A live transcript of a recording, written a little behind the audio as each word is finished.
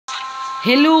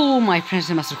Hello my friends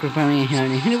and Master Creeper here,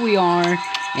 and here we are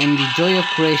in the Joy of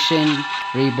Creation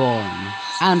Reborn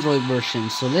Android version.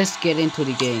 So let's get into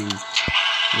the game.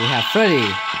 We have Freddy,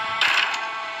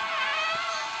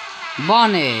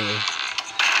 Bonnie,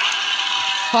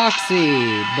 Foxy,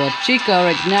 but Chica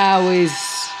right now is,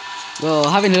 well,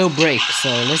 having a little break, so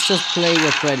let's just play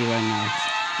with Freddy right now.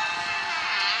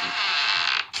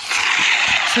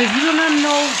 So if you do not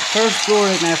know, first floor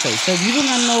in my face, so if you do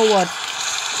not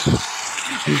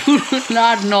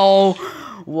know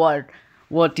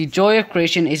what the Joy of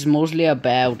Creation is mostly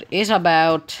about, is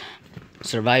about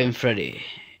surviving Freddy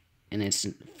and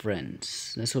his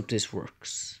friends. Let's hope this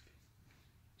works.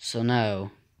 So now,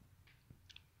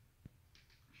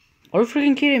 are you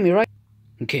freaking kidding me, right?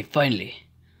 Okay, finally.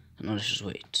 No, let's just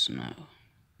wait. So now,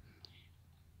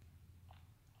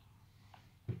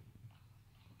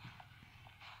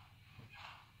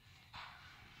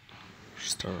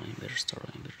 better start.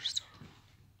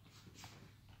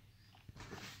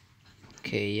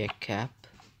 Okay, yeah, cap.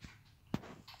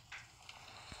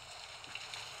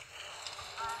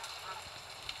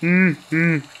 Okay,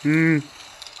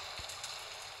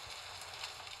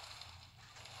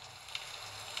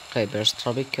 better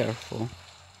start, be careful.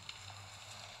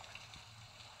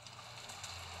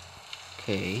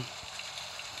 Okay.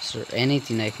 Is there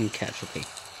anything I can catch? Okay.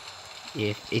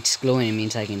 If it's glowing, it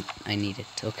means I need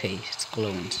it. Okay, it's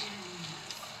glowing.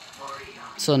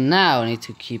 So now I need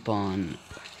to keep on.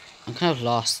 I'm kind of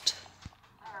lost.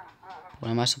 What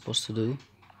am I supposed to do?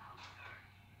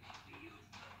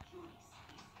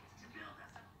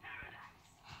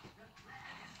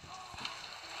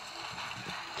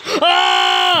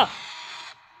 Ah!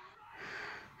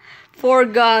 For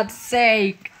God's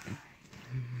sake!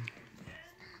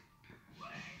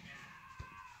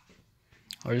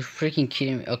 Are you freaking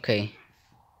kidding me? Okay.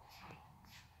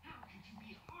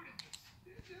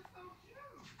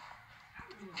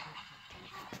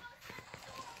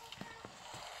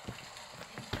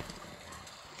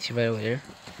 Is he right over there?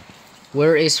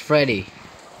 Where is Freddy?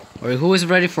 Or who is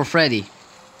ready for Freddy?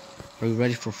 Are you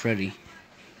ready for Freddy?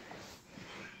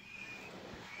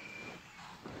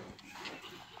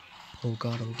 Oh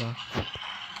god, oh god.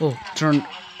 Oh,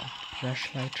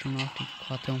 flashlight, turn off the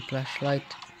goddamn flashlight.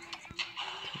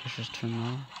 Let's just turn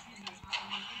on.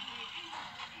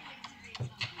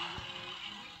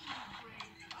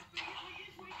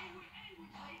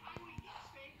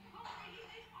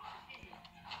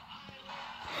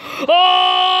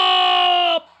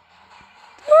 Oh!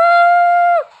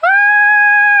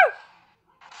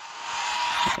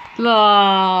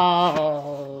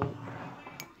 No!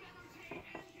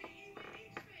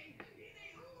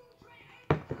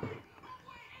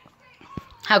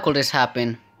 How could this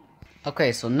happen?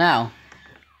 Okay, so now,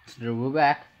 we're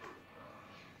back.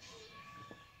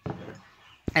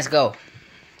 Let's go.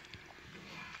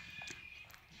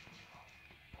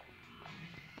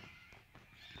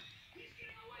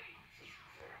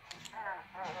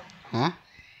 Huh?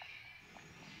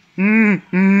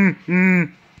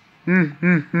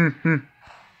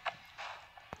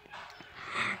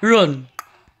 Run!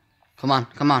 Come on.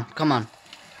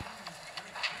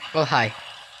 Oh, hi.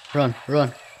 Run.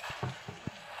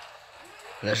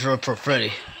 Let's run for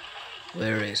Freddy.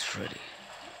 Where is Freddy?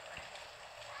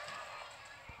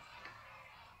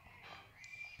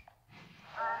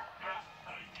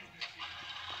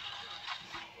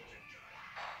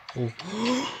 Oh!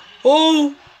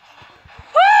 Oh!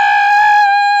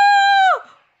 Ah!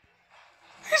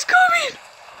 He's coming!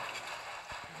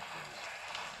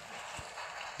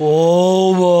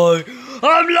 Oh my!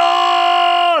 I'm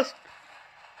lost!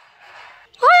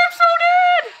 I am so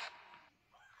dead!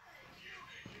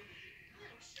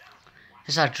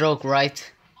 It's a joke,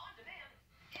 right?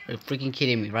 You're freaking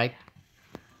kidding me, right?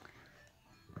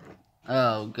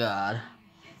 Oh god.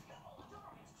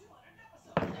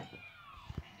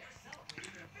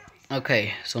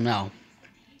 Okay, so now.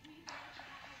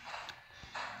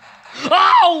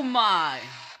 Oh my!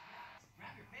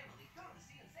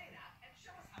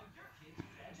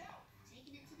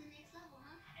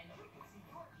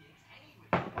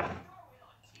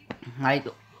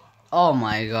 Oh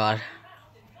my god.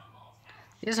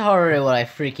 This is already what I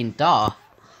freaking thought.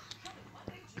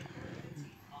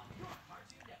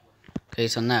 Okay,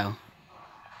 so now.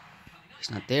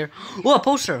 He's not there. Oh, a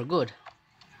poster! Good.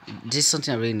 This is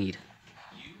something I really need.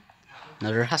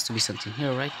 Now there has to be something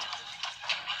here, right?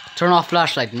 Turn off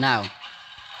flashlight now.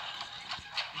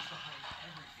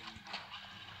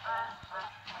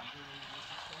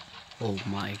 Oh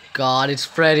my god, it's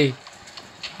Freddy.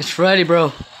 It's Freddy,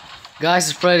 bro. Guys,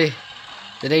 it's Freddy.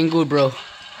 That ain't good, bro.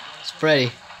 It's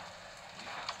Freddy.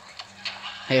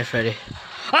 Hey, Freddy.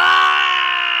 Ah!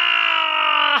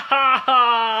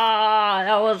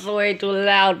 That was way too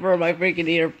loud for my freaking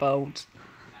earphones.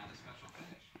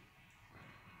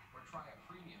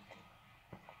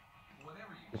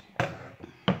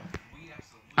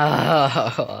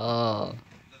 Oh.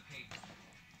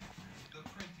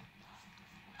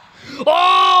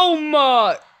 Oh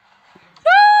my!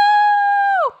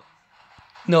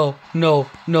 No! No!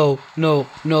 No! No!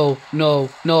 No! No!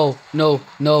 No! No!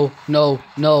 No! No!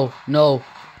 No! No!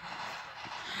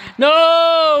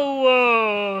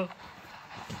 No!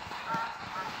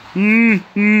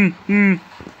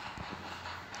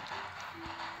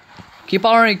 Keep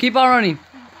on running! Keep on running!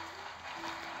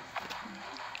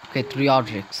 Okay, 3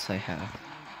 objects I have.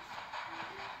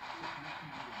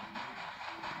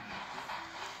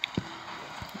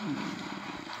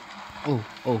 Oh,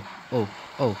 oh, oh,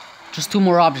 oh. Just 2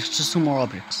 more objects, just 2 more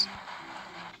objects.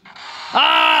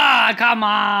 Ah, come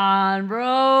on,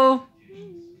 bro.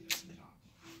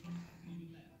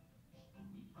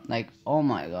 Like, oh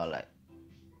my god,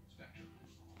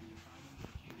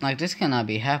 like this cannot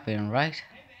be happening, right?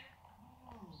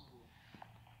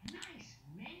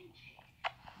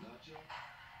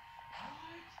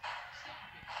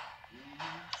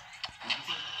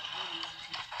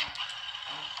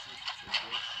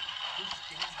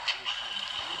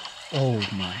 Oh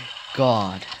my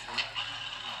god.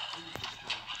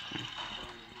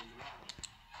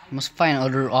 Must find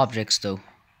other objects though.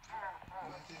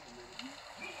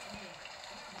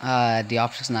 The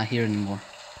object's not here anymore.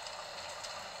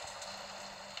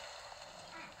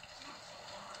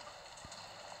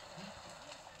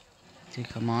 Okay,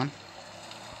 come on.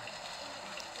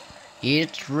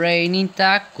 It's raining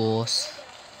tacos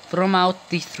from out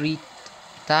the street.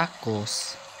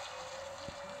 Tacos.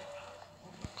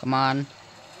 Come on.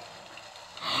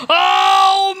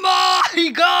 Oh my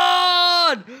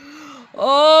god!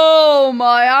 Oh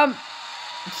my, I'm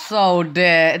so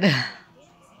dead.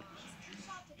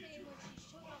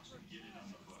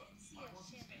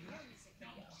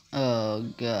 Oh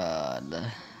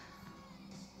god.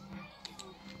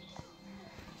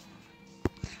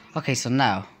 Okay, so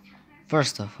now,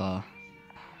 first of all,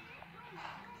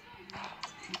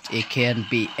 it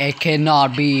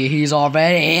cannot be, he's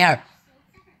already here.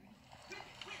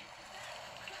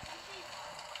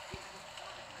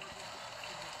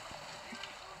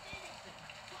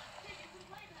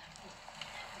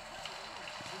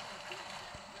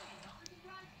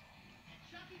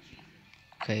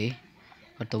 Okay,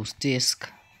 got those discs.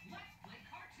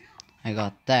 I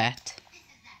got that.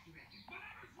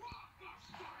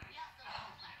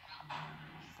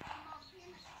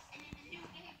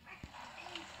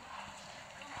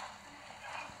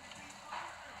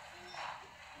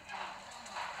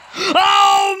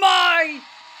 Oh my!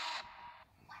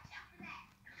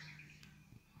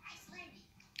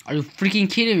 Are you freaking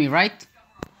kidding me, right?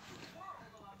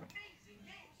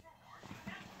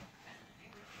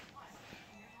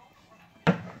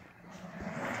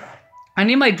 I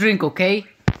need my drink, okay?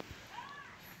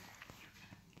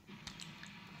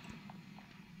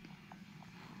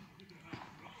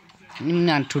 I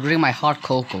need to drink my hot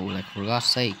cocoa, like, for God's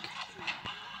sake.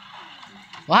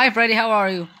 Oh, hi, Freddy, how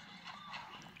are you?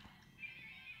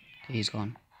 Okay, he's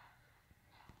gone.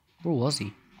 Where was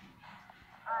he?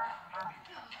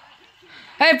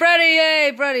 Hey, Freddy!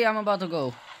 Hey, Freddy! I'm about to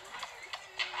go.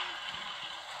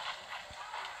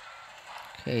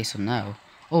 Okay, so now...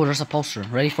 Oh, there's a poster.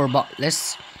 Ready for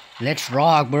let's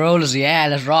rock, bro.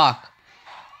 Let's rock.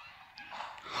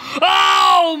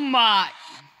 Oh my!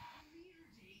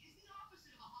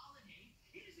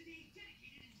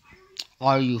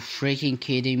 Are you freaking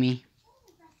kidding me?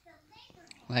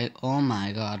 Like, oh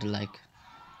my god, like...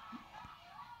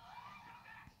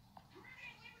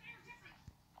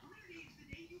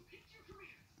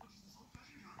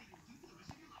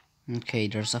 Okay,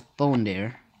 there's a phone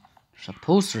there. There's a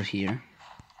poster here.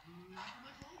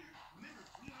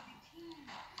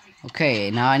 Okay,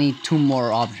 now I need 2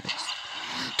 more objects.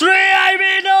 3! I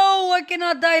mean, no! I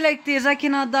cannot die like this. I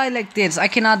cannot die like this. I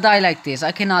cannot die like this.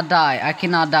 I cannot die. I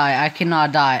cannot die. I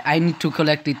cannot die. I need to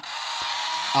collect the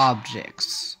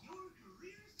objects.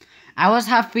 I was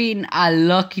having a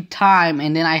lucky time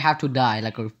and then I have to die.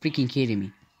 Like, are you freaking kidding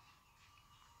me?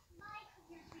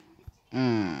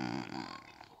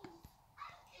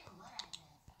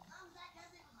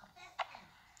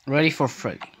 Ready for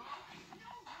Freddy.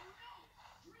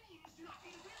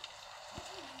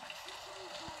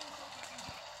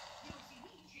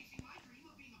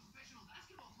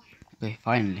 Okay,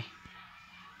 finally.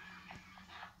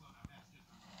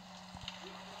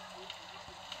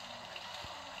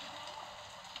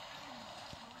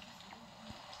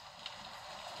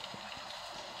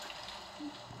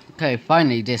 Okay,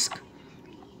 finally, disc.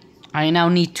 I now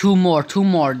need two more.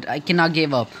 I cannot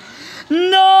give up.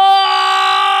 No!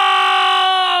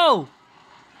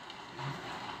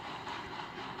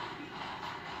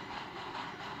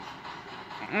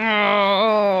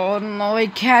 Oh, no,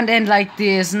 it can't end like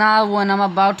this. Now when I'm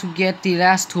about to get the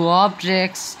last two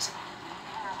objects.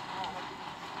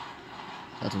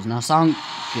 That does not sound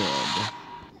good.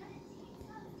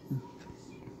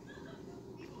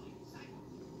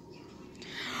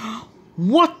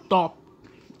 What the?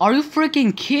 Are you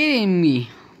freaking kidding me?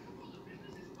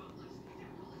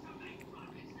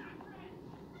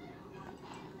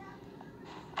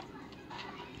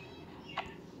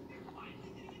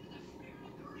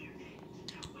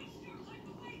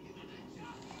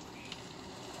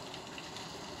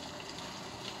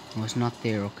 Oh, it's not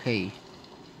there, okay.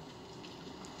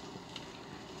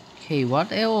 Okay,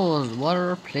 what else? What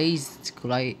other place could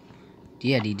I...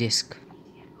 Yeah, the disc.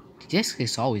 The disc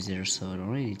is always there, so I don't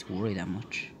really need to worry that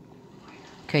much.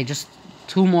 Okay, just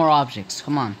two more objects,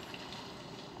 come on.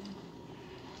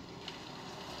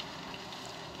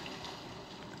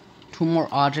 Two more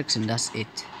objects and that's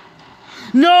it.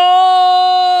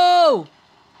 No!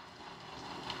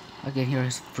 I can hear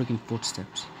his freaking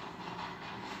footsteps.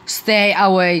 Stay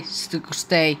away,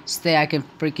 stay, I can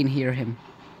freaking hear him.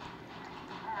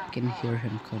 I can hear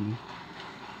him coming.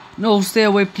 No, stay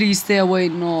away, please stay away.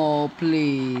 No,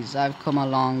 please, I've come a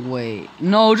long way.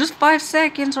 No, just 5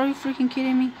 seconds, are you freaking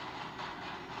kidding me?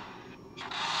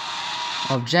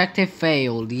 Objective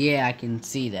failed, yeah, I can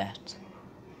see that.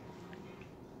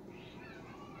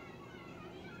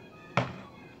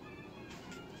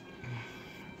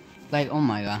 Like, oh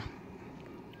my god.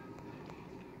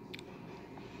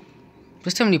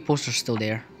 Just how many posters still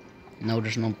there? No,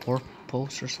 there's no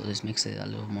posters, so this makes it a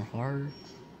little more hard.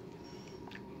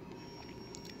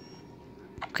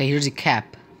 Okay, here's the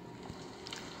cap.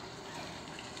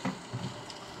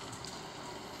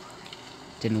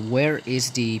 Then where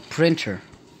is the printer?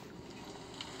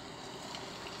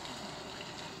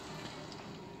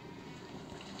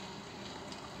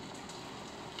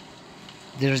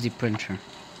 There's the printer.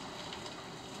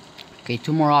 Okay,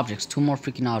 two more objects, two more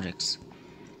freaking objects.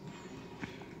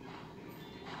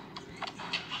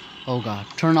 Oh god,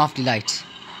 turn off the lights.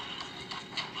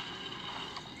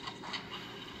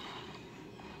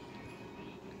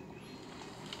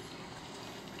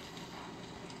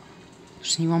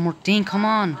 Just need one more thing, come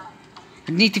on.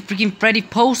 I need the freaking Freddy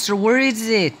poster, where is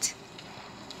it?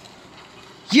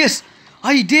 Yes,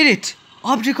 I did it!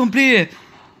 Object completed!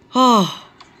 Oh.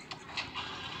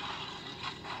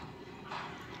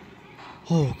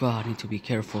 Oh god, I need to be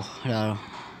careful.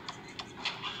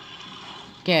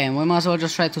 Okay, we might as well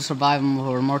just try to survive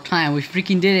for more time. We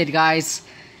freaking did it, guys.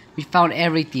 We found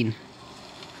everything.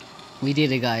 We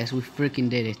did it, guys. We freaking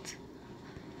did it.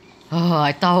 Oh,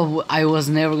 I thought I was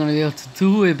never gonna be able to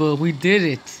do it, but we did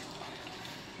it.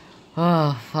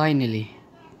 Oh, finally.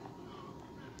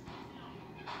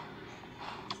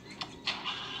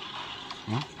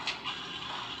 Huh?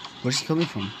 Where's he coming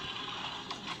from?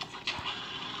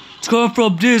 It's coming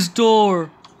from this door.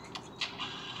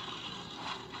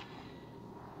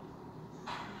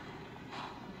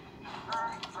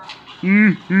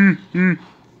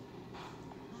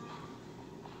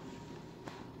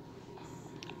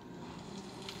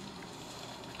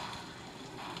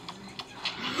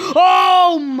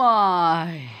 Oh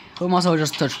my! We must have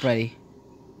just touched Freddy.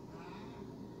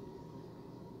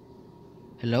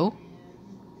 Hello?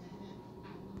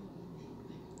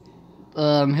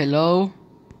 Hello?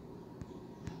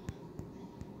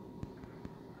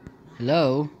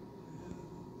 Hello?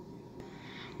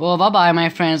 Well, bye-bye, my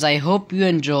friends. I hope you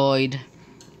enjoyed.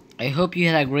 I hope you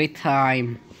had a great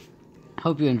time. I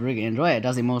hope you enjoy it.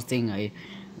 That's the most thing I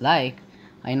like.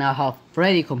 I now have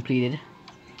Freddy completed.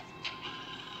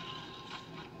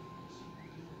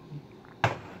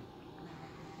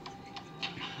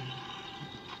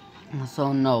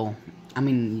 So no. I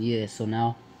mean, yeah, so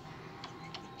now.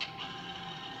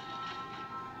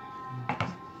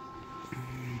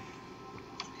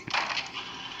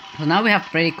 So now we have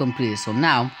Freddy completed. So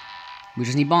now we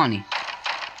just need Bonnie.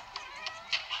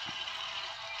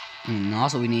 And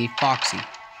also we need Foxy.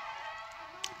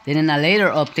 Then in a later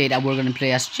update we're gonna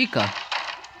play as Chica.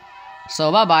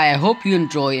 So bye bye, I hope you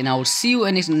enjoy and I will see you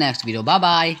in this next video. Bye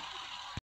bye.